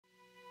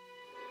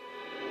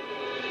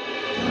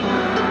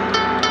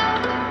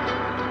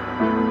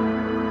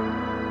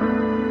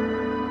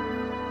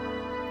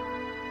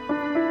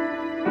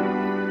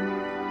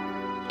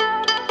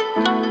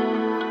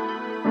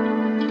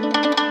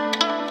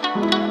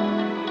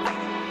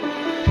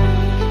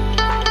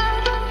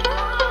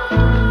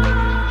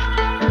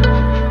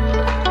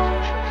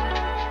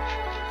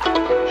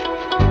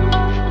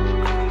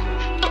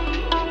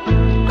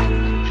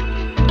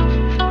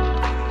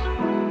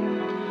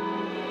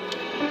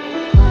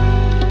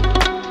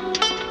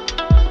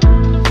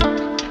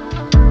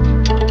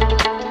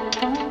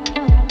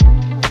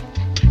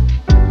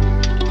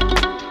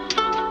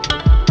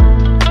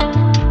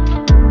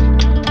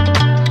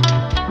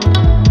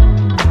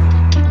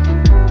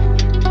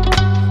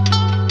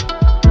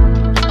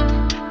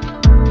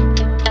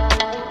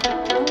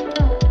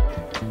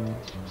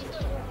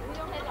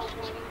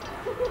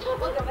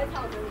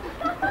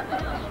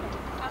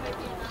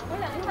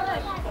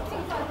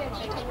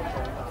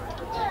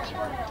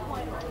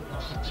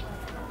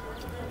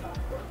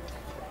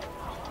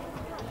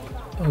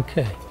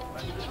Okay,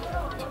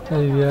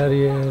 we are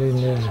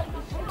here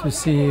to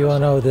see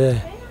one of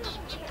the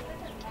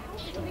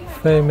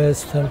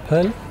famous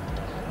temple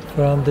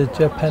from the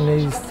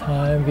Japanese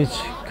time which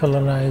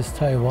colonized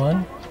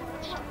Taiwan,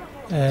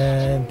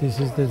 and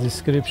this is the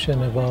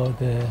description about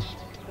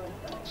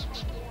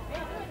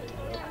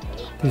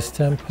this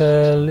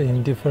temple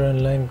in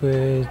different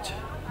language,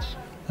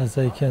 as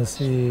I can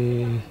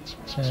see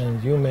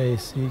and you may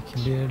see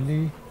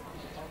clearly,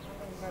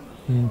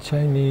 in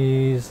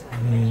Chinese,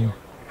 in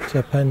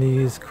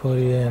Japanese,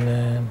 Korean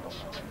and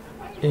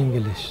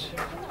English.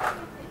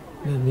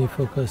 Let me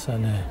focus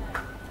on the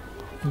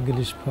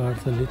English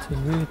part a little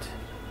bit.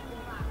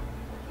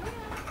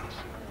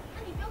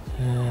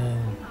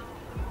 And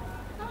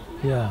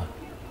yeah,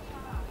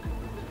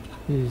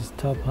 is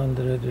top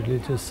 100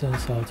 religious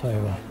centers of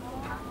Taiwan.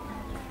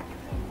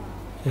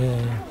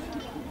 And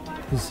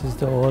this is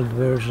the old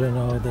version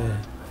of the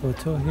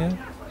photo here.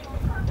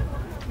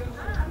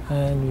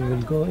 And we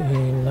will go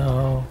in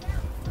now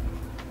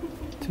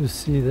to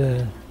see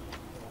the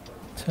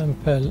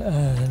temple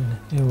and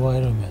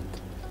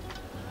environment.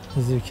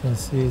 As you can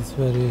see, it's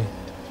very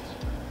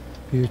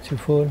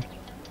beautiful.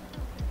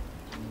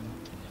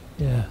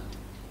 Yeah,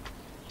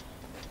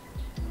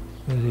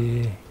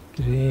 very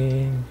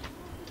green.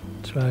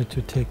 Try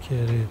to take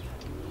care of it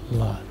a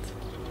lot.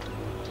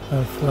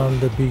 And from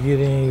the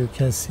beginning you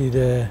can see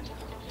the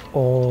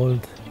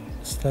old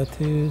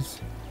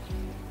statues,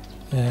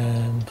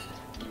 and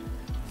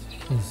as you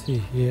can see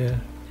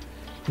here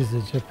is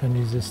a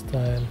Japanese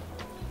style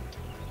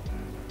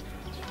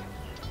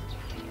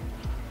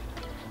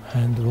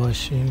hand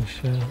washing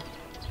shelter.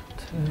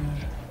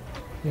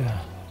 Yeah,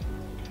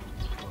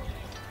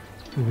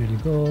 we will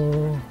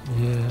go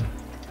here.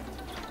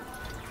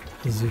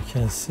 As you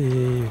can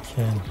see, you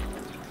can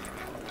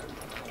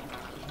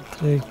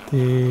take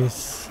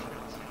this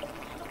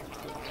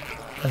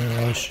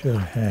and wash your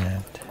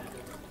hand.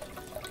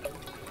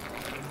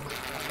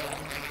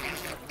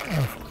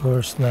 Of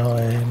course, now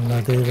I am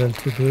not able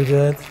to do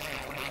that,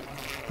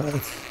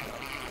 but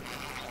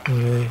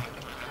anyway,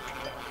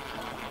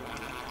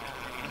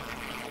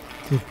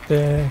 get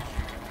back,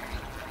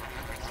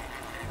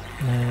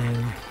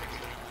 and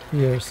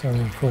here's some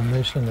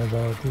information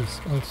about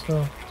this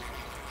also.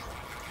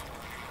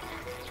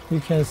 You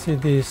can see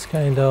this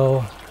kind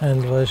of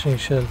hand washing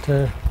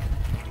shelter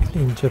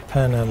in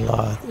Japan a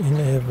lot. In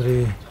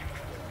every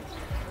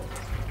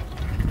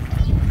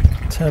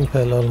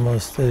temple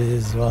almost there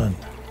is one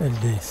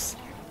at least.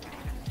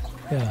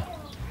 Yeah.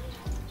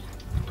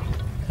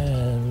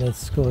 And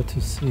let's go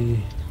to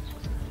see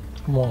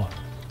more.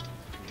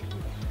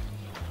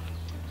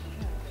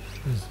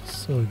 It's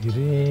so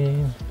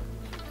green,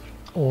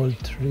 old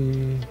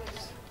trees,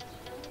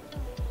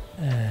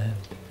 and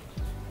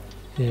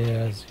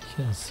here, as you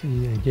can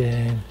see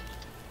again,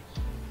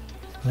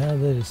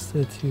 another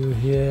statue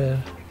here,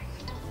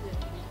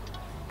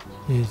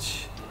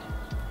 which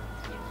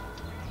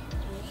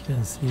you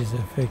can see is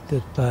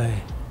affected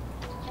by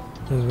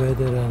the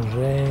weather and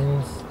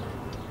rains.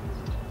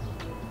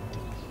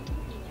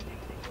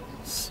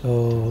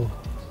 So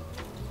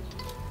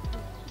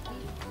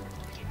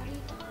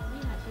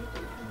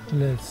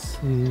let's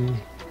see,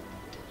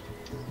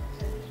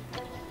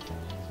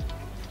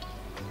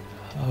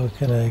 how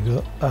can I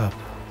go up?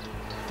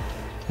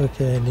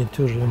 Okay, I need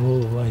to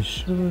remove my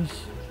shoes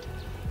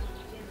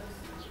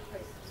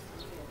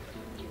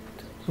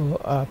to go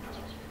up.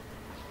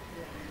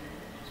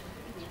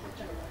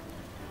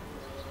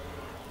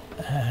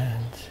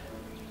 And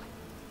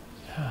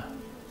yeah,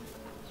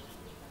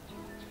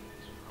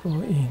 go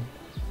in.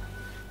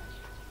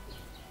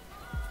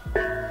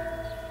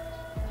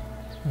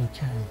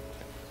 Okay,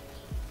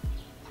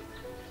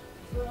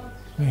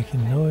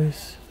 making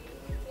noise.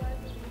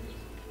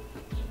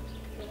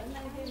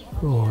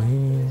 Go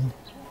in.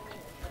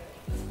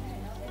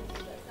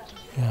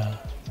 Yeah.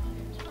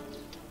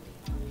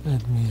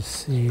 Let me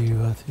see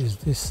what is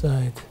this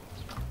side.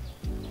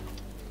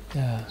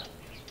 Yeah.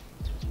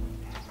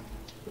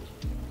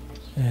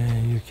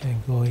 And you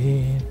can go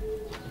in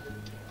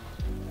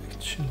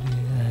actually,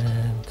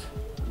 and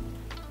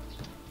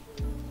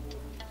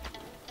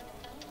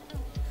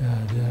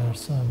yeah, there are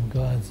some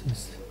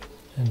gods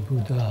and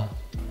Buddha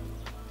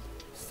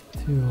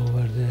statue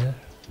over there.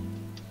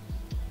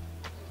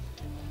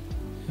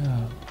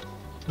 Yeah,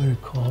 very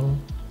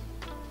calm,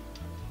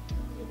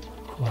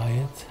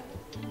 quiet,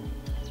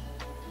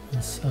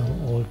 and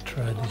some old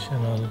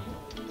traditional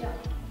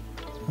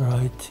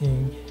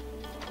writing.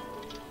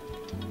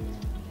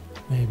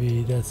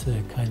 Maybe that's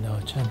a kind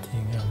of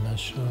chanting, I'm not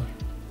sure.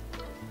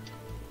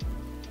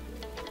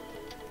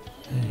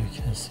 And you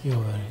can see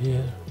over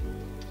here.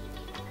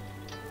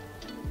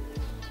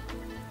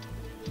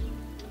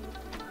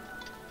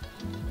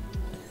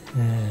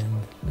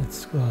 And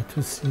let's go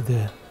to see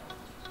the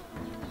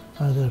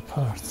other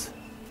parts.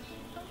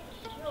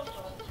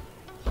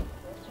 Okay,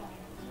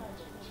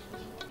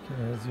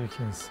 as you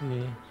can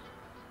see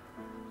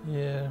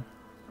here,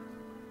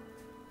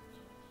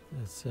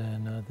 that's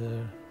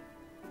another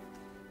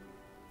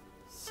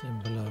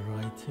symbol of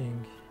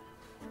writing.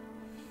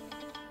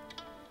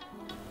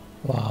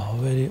 Oh,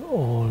 very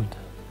old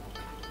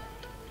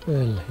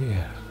well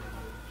here.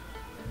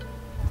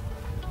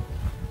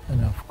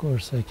 And of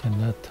course I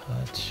cannot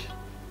touch.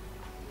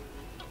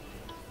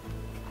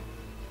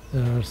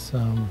 There are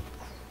some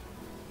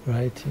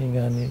writing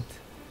on it.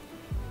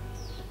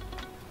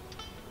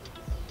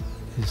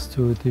 It's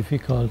too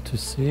difficult to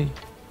see.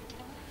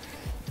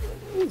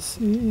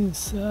 See,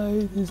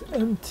 inside is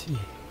empty.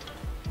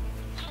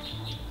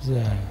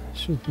 There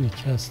should be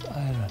cast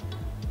iron.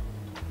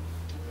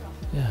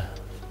 Yeah.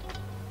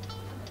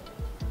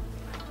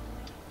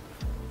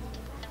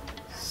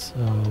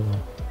 So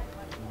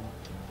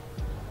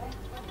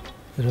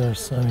there are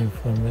some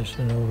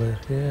information over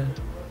here,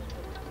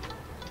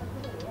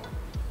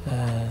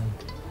 and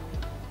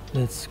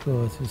let's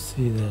go to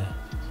see the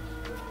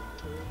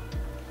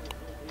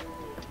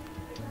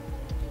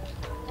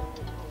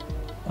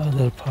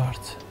other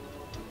part.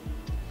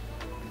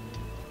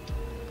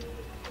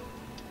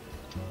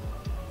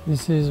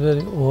 This is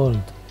very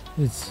old.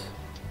 It's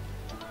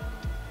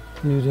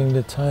during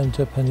the time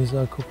Japanese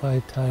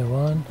occupied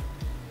Taiwan,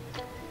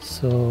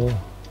 so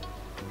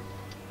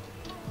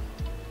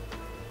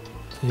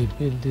they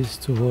built this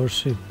to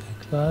worship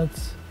the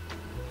gods,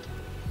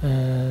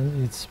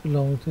 and it's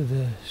belonged to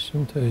the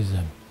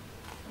Shintoism.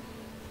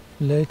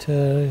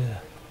 Later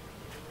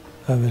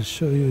I will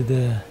show you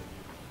the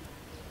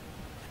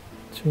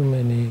too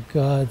many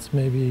gods.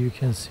 Maybe you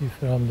can see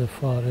from the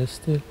forest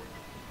still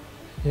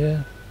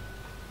here,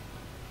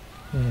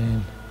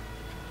 and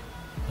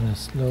on a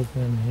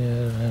slogan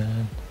here,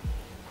 and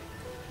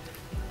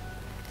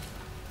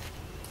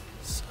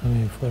some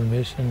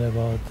information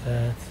about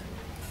that.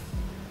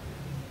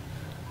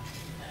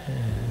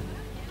 And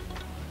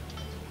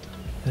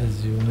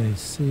as you may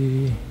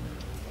see,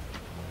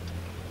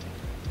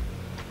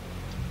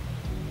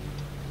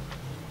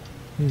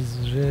 it's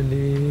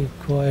really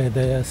quiet.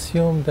 I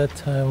assume that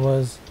time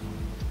was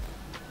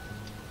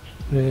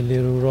really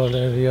rural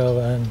area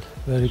and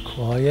very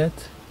quiet.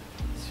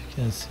 As you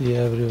can see,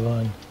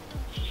 everyone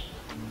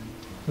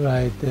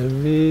write their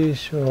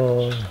wish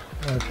or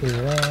what they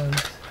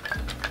want.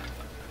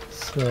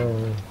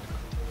 So,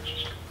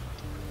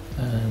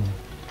 and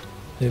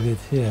leave it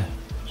here.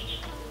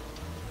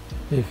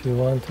 If you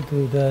want to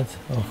do that,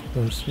 of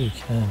course you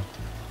can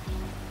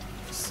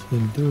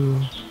still do.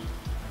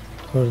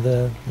 For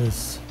that,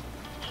 let's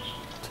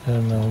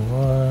turn on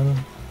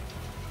one.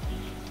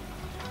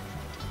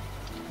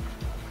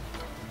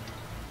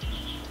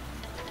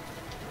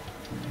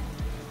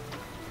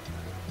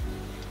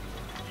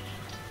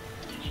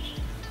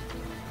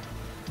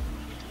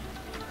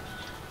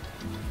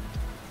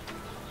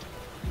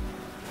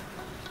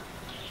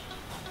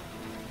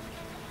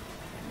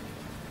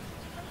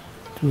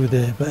 Do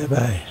the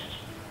bye-bye.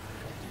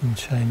 In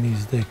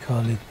Chinese they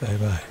call it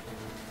bye-bye.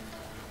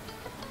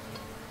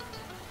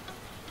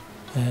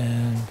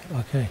 And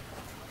okay,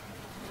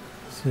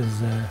 this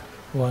is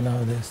one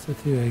of the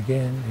statue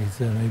again. Is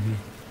maybe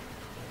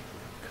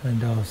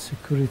kind of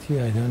security,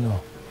 I don't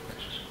know.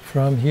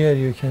 From here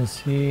you can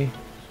see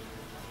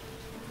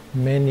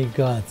many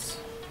gods.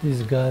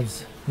 These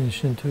gods in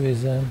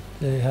Shintoism,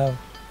 they have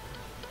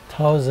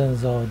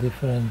thousands of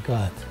different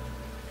gods.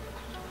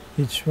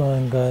 Each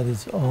one got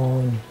its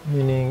own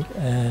meaning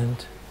and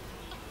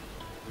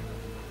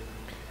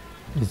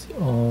its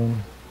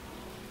own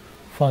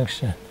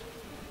function.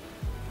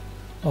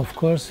 Of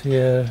course,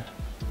 here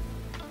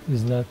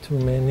is not too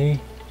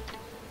many.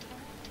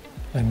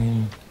 I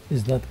mean,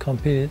 it's not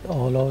completed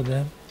all of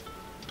them,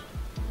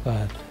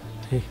 but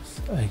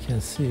I can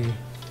see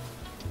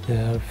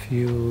there are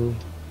few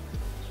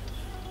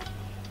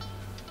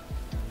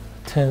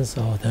tens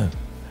of them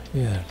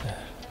here.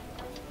 There.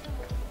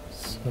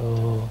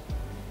 So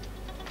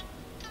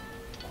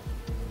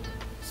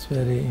it's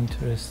very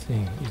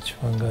interesting. Each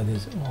one got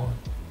its own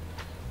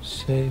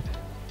shape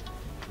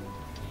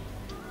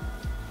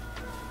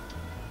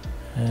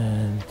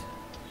and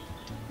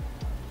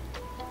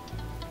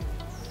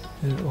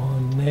their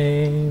own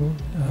name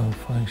and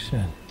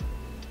function.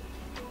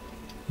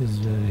 Is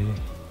very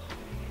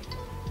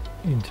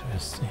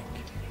interesting.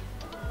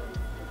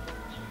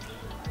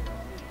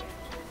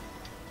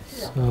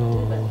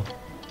 So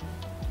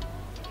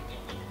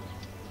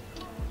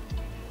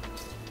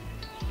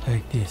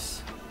like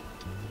this.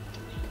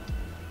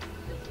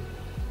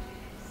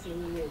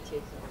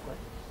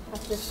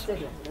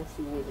 Sorry.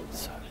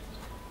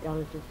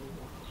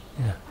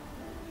 Yeah.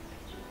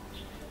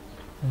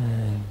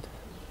 And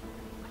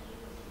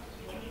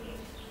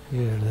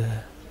here the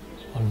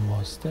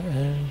almost the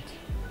end.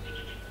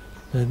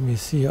 Let me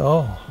see.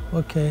 Oh,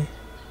 okay.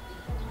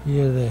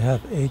 Here they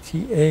have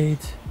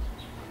 88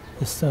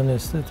 stone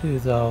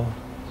statues of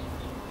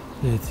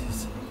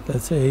deities.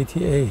 That's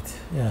 88.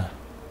 Yeah.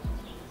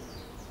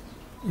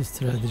 It's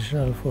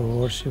traditional for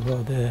worship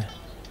of the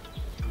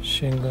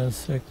Shingon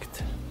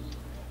sect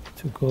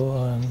to go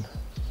on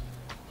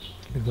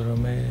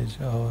pilgrimage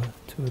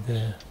to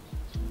the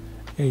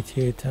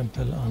 88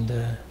 temple on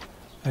the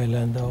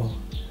island of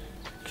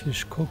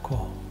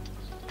Kishkoko.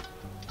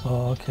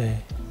 Oh,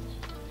 okay.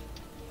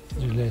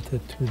 It's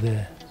related to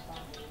the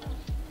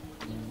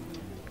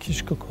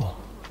Kishkoko.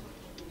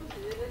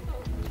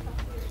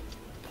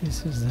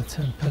 This is the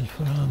temple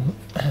from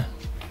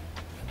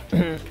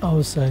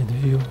outside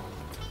view.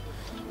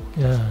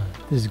 Yeah,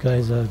 these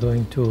guys are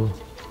going to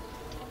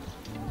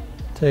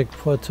take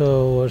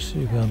photo,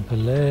 worship and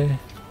play.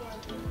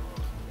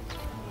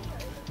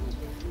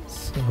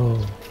 So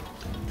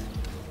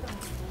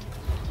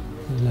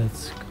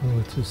let's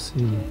go to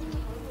see.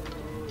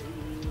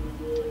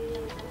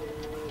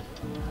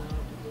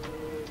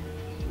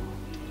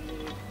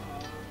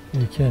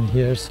 You can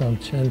hear some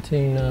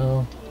chanting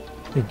now.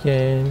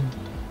 Again,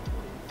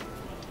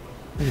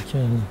 you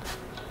can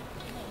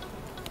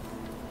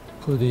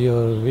put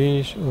your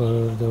wish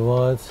or the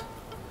what.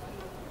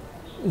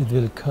 It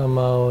will come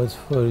out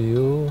for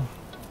you,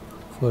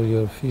 for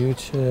your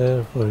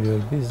future, for your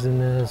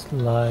business,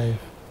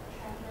 life,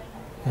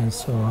 and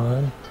so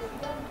on.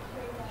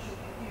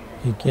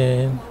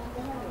 Again,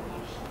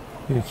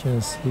 you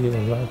can see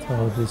a lot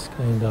of this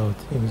kind of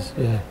things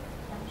here.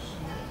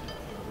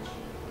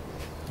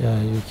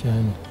 Yeah, you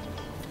can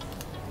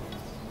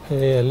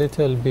pay a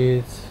little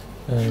bit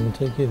and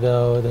take it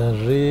out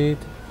and read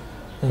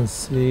and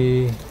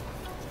see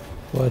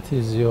what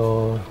is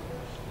your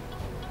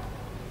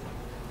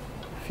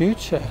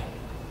future.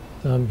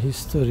 Some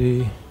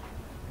history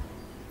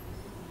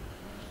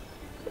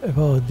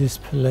about this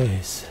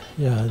place.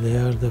 Yeah,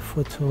 there are the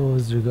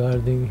photos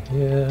regarding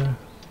here.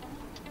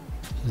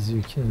 As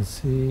you can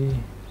see,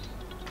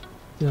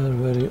 they are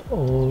very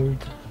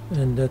old,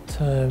 and that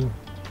time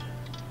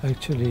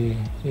actually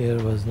here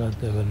was not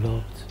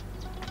developed.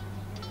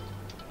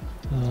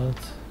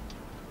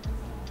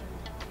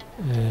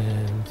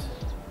 And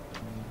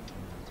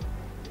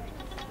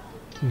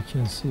you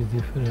can see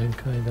different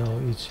kind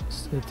of each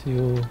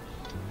statue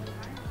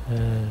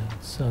and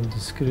some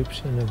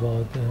description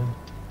about them.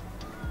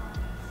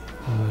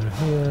 Over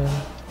here,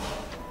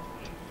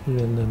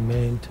 in the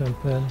main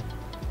temple,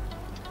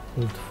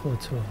 old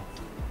photo.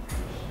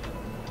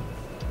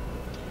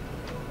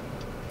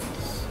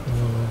 So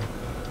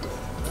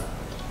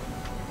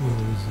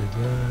here is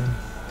again,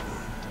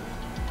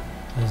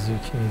 as you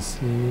can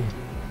see,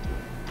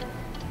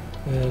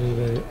 very,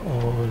 very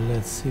old.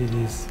 Let's see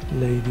these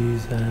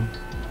ladies and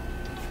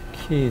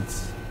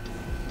kids.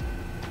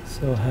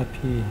 So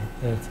happy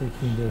they're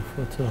taking their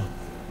photo.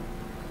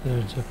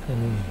 They're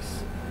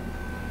Japanese.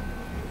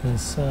 And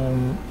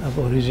some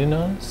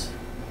aboriginals,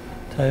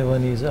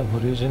 Taiwanese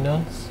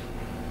aboriginals.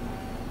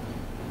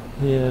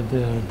 Here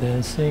they are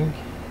dancing.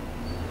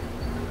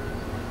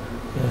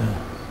 Yeah.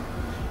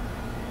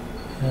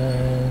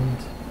 And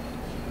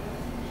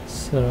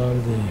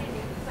surrounding.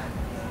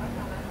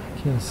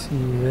 You can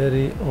see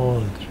very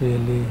old,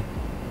 really.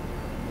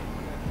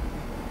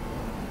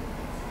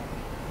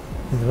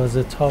 It was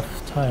a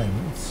tough time,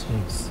 it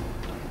seems.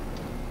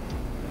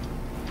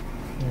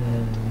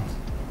 And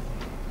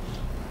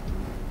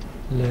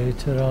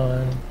later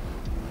on,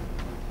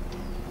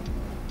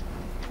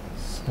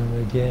 some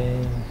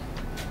again,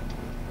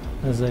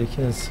 as I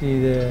can see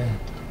there,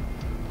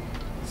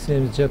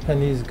 seems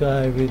Japanese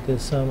guy with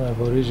some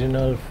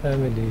aboriginal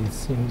family, it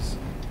seems,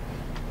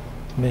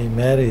 may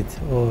married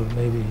or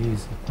maybe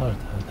he's a part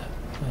of that.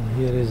 And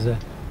here is a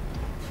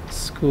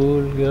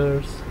school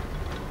girls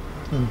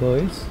and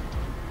boys.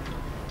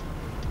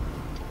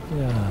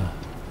 Yeah,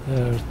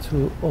 there are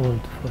two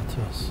old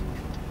photos.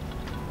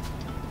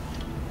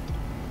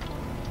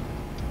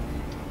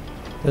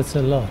 That's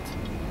a lot.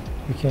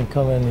 You can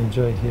come and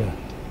enjoy here.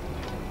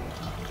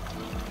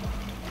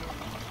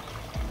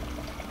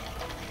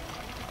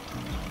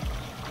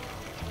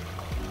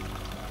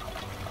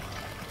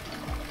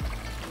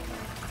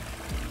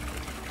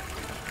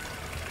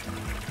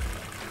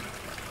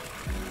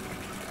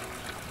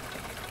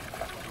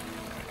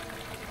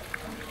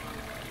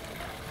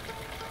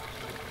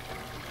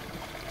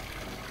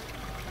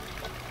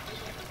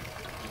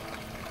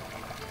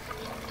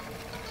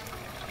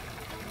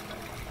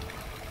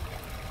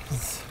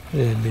 It's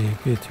really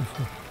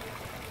beautiful.